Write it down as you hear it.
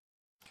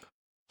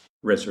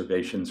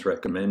Reservations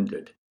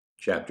Recommended,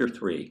 Chapter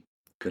 3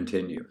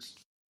 continues.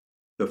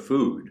 The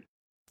food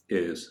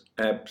is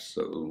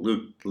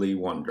absolutely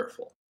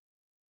wonderful.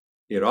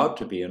 It ought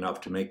to be enough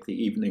to make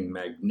the evening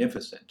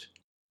magnificent,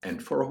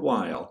 and for a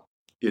while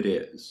it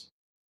is.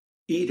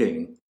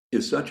 Eating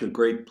is such a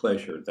great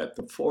pleasure that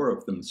the four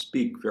of them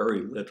speak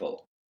very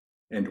little,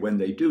 and when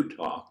they do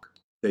talk,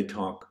 they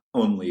talk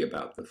only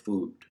about the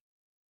food.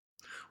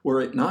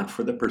 Were it not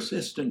for the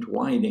persistent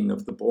whining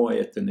of the boy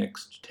at the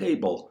next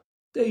table,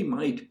 they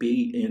might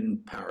be in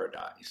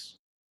paradise.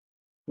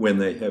 When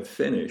they have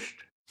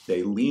finished,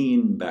 they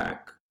lean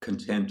back,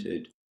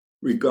 contented,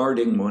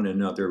 regarding one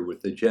another with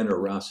the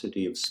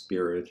generosity of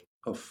spirit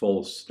a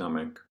full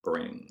stomach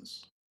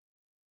brings.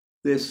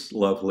 This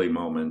lovely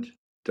moment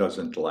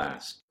doesn't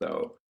last,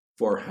 though,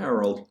 for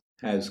Harold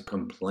has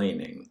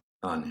complaining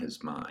on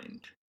his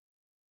mind.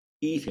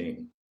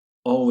 Eating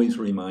always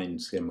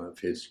reminds him of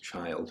his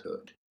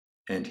childhood,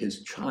 and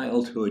his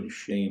childhood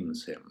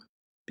shames him,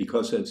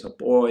 because as a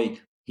boy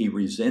he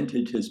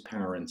resented his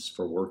parents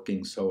for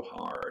working so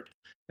hard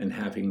and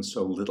having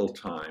so little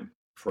time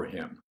for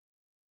him.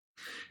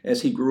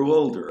 As he grew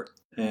older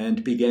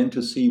and began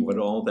to see what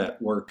all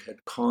that work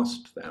had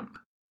cost them,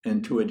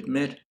 and to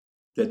admit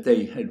that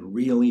they had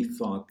really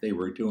thought they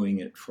were doing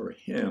it for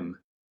him,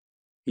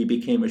 he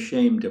became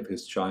ashamed of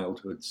his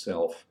childhood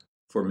self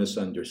for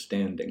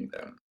misunderstanding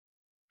them.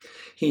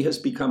 He has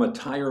become a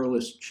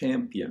tireless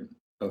champion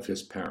of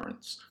his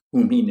parents,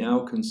 whom he now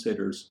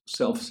considers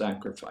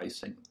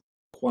self-sacrificing,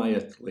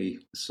 quietly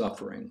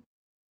suffering,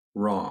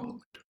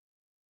 wronged.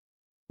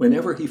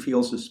 Whenever he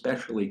feels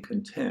especially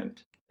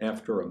content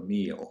after a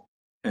meal,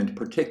 and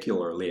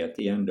particularly at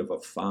the end of a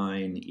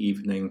fine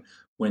evening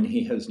when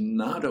he has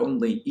not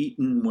only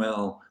eaten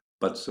well,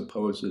 but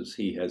supposes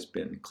he has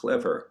been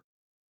clever,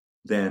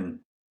 then,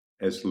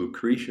 as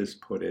Lucretius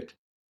put it,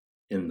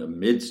 in the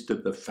midst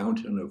of the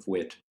fountain of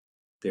wit,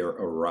 there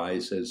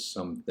arises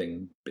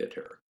something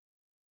bitter,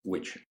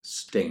 which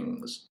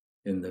stings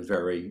in the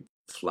very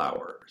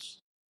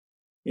flowers.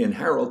 In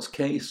Harold's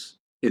case,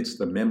 it's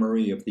the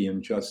memory of the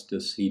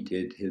injustice he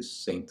did his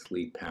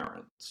saintly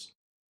parents,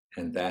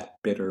 and that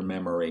bitter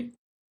memory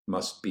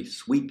must be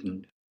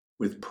sweetened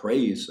with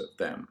praise of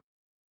them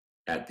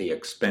at the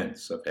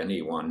expense of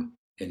anyone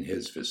in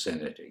his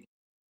vicinity.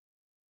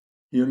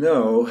 You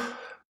know,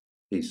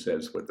 he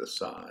says with a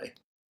sigh,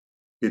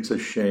 it's a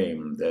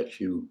shame that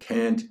you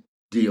can't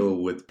deal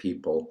with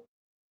people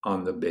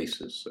on the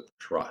basis of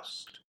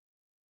trust.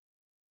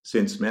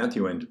 Since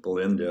Matthew and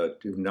Belinda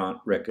do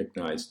not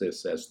recognize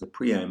this as the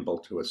preamble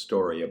to a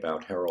story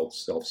about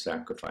Harold's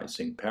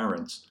self-sacrificing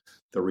parents,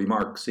 the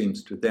remark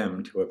seems to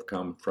them to have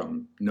come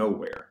from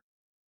nowhere.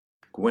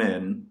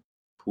 Gwen,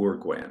 poor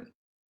Gwen,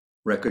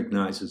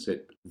 recognizes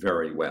it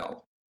very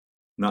well.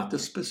 Not the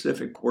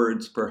specific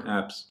words,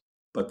 perhaps,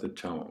 but the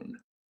tone.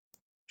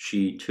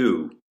 She,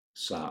 too,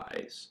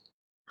 sighs.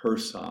 Her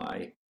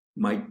sigh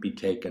might be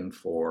taken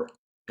for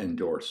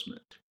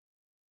endorsement.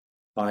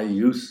 I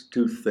used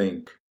to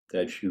think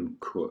that you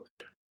could,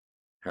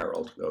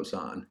 Harold goes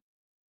on,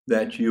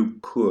 that you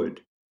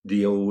could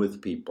deal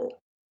with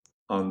people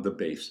on the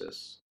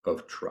basis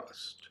of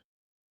trust.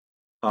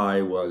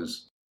 I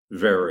was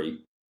very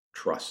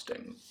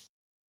trusting.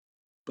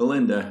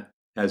 Belinda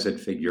has it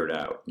figured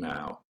out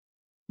now,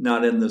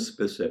 not in the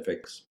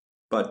specifics,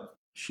 but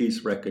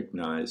she's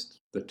recognized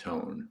the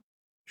tone.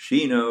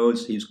 She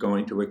knows he's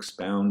going to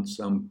expound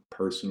some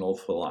personal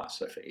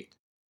philosophy,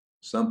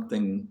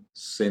 something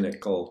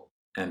cynical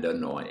and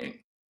annoying.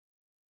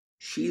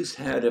 She's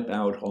had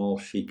about all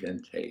she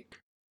can take.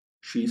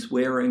 She's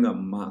wearing a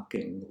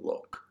mocking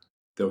look,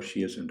 though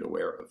she isn't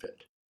aware of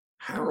it.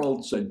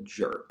 Harold's a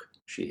jerk,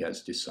 she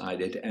has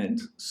decided,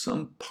 and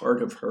some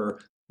part of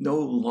her no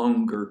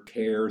longer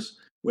cares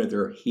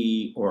whether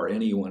he or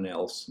anyone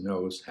else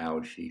knows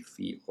how she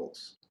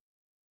feels.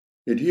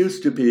 It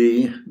used to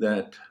be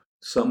that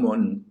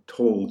someone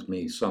told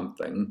me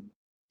something,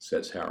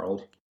 says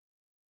Harold,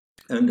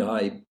 and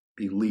I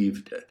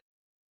believed it.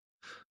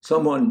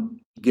 Someone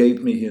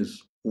gave me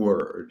his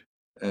word,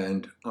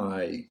 and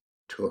I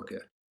took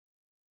it.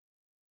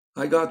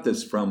 I got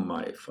this from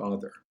my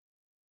father.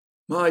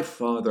 My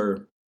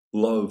father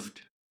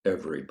loved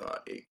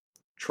everybody,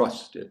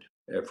 trusted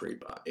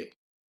everybody.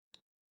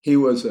 He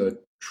was a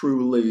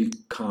truly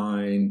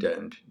kind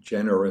and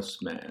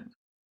generous man.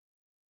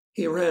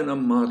 He ran a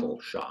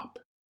model shop,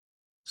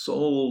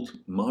 sold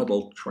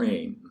model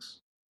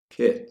trains,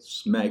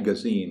 kits,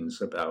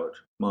 magazines about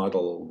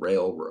model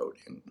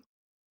railroading,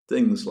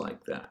 things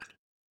like that.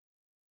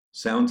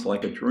 Sounds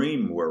like a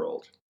dream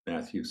world,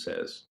 Matthew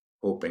says,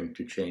 hoping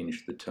to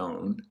change the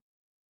tone.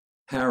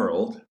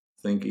 Harold,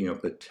 thinking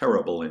of the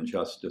terrible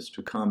injustice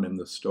to come in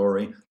the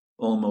story,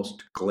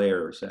 almost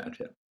glares at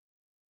him.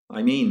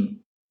 I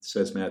mean,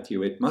 says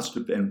Matthew, it must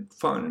have been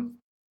fun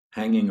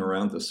hanging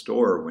around the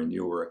store when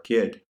you were a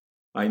kid.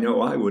 I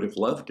know I would have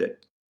loved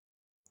it.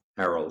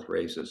 Harold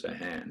raises a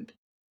hand.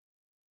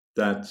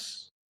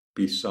 That's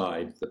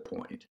beside the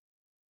point,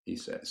 he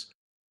says.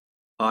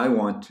 I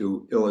want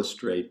to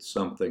illustrate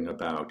something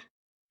about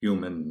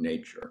human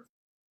nature.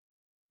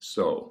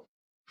 So,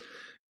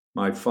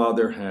 my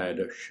father had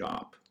a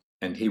shop,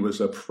 and he was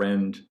a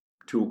friend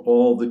to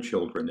all the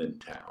children in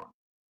town.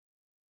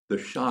 The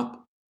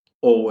shop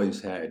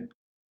always had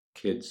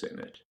kids in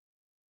it.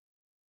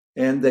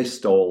 And they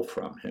stole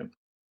from him,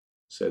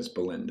 says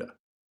Belinda.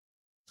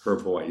 Her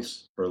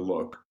voice, her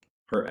look,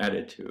 her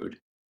attitude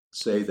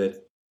say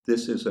that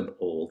this is an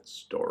old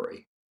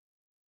story.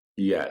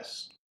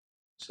 Yes,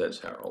 says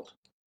Harold.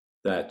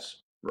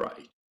 That's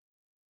right.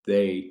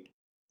 They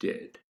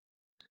did.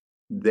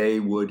 They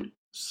would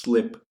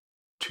slip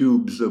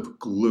tubes of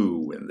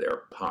glue in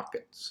their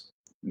pockets,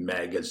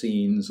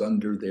 magazines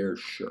under their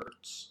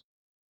shirts.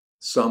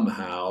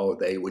 Somehow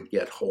they would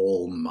get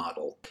whole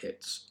model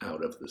kits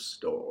out of the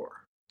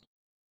store.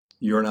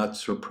 You're not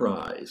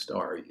surprised,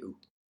 are you?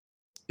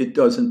 It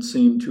doesn't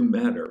seem to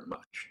matter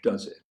much,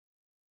 does it?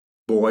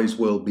 Boys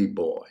will be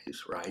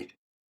boys, right?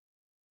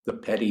 The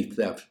petty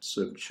thefts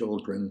of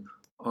children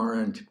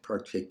aren't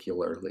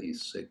particularly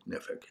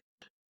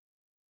significant.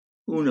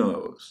 Who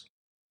knows?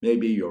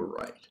 Maybe you're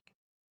right.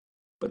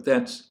 But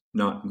that's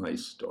not my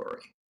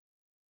story.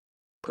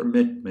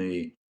 Permit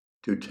me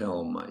to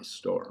tell my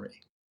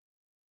story.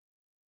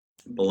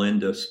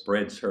 Belinda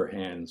spreads her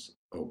hands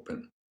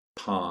open,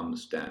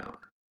 palms down.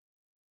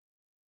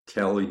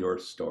 Tell your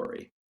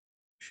story,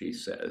 she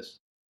says,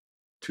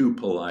 too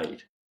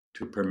polite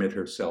to permit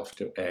herself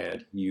to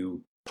add,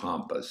 you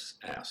pompous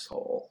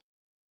asshole.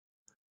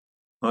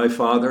 My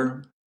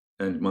father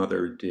and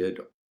mother did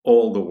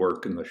all the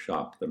work in the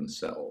shop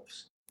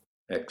themselves,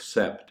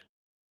 except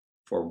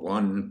for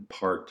one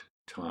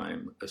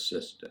part-time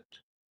assistant,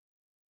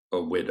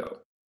 a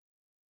widow.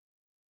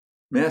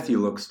 Matthew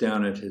looks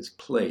down at his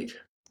plate.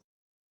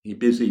 He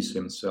busies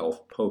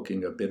himself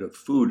poking a bit of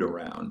food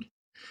around.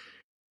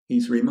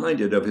 He's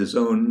reminded of his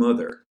own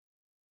mother,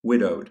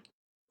 widowed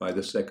by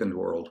the Second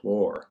World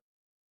War.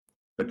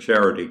 A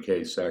charity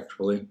case,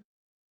 actually.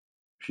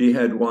 She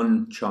had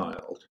one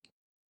child.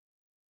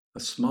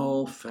 A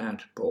small,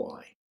 fat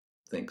boy,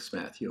 thinks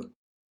Matthew.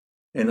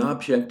 An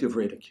object of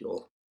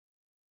ridicule.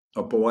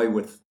 A boy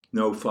with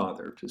no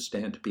father to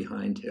stand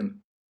behind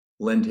him,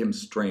 lend him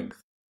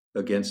strength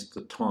against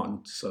the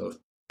taunts of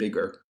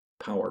bigger,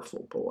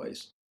 powerful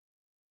boys.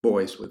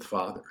 Boys with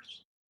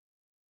fathers.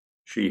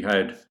 She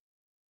had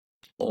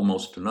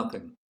almost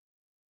nothing,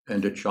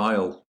 and a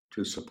child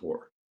to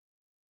support.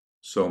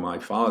 So my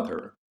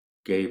father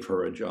gave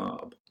her a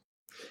job.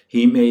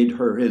 He made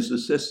her his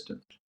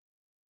assistant.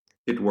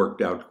 It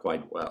worked out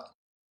quite well.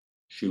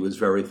 She was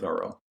very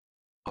thorough,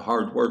 a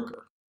hard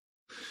worker.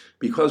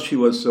 Because she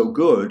was so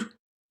good,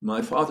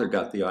 my father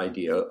got the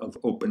idea of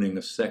opening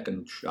a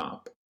second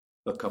shop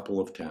a couple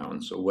of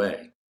towns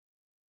away.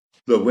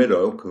 The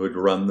widow could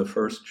run the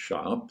first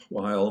shop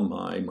while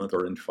my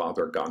mother and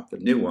father got the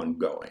new one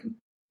going.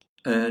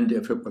 And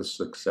if it was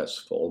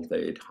successful,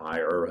 they'd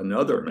hire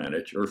another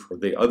manager for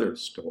the other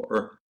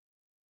store.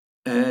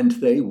 And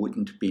they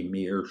wouldn't be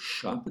mere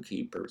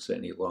shopkeepers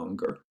any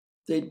longer.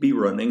 They'd be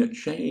running a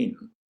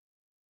chain.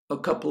 A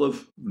couple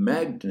of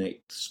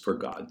magnates, for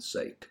God's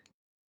sake.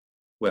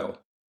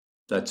 Well,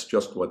 that's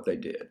just what they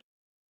did.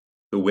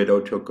 The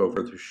widow took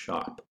over the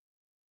shop.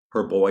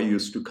 Her boy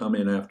used to come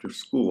in after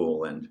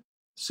school and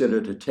sit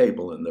at a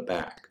table in the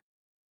back,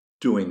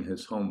 doing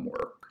his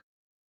homework.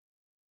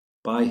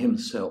 By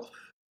himself,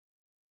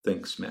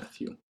 thinks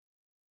Matthew.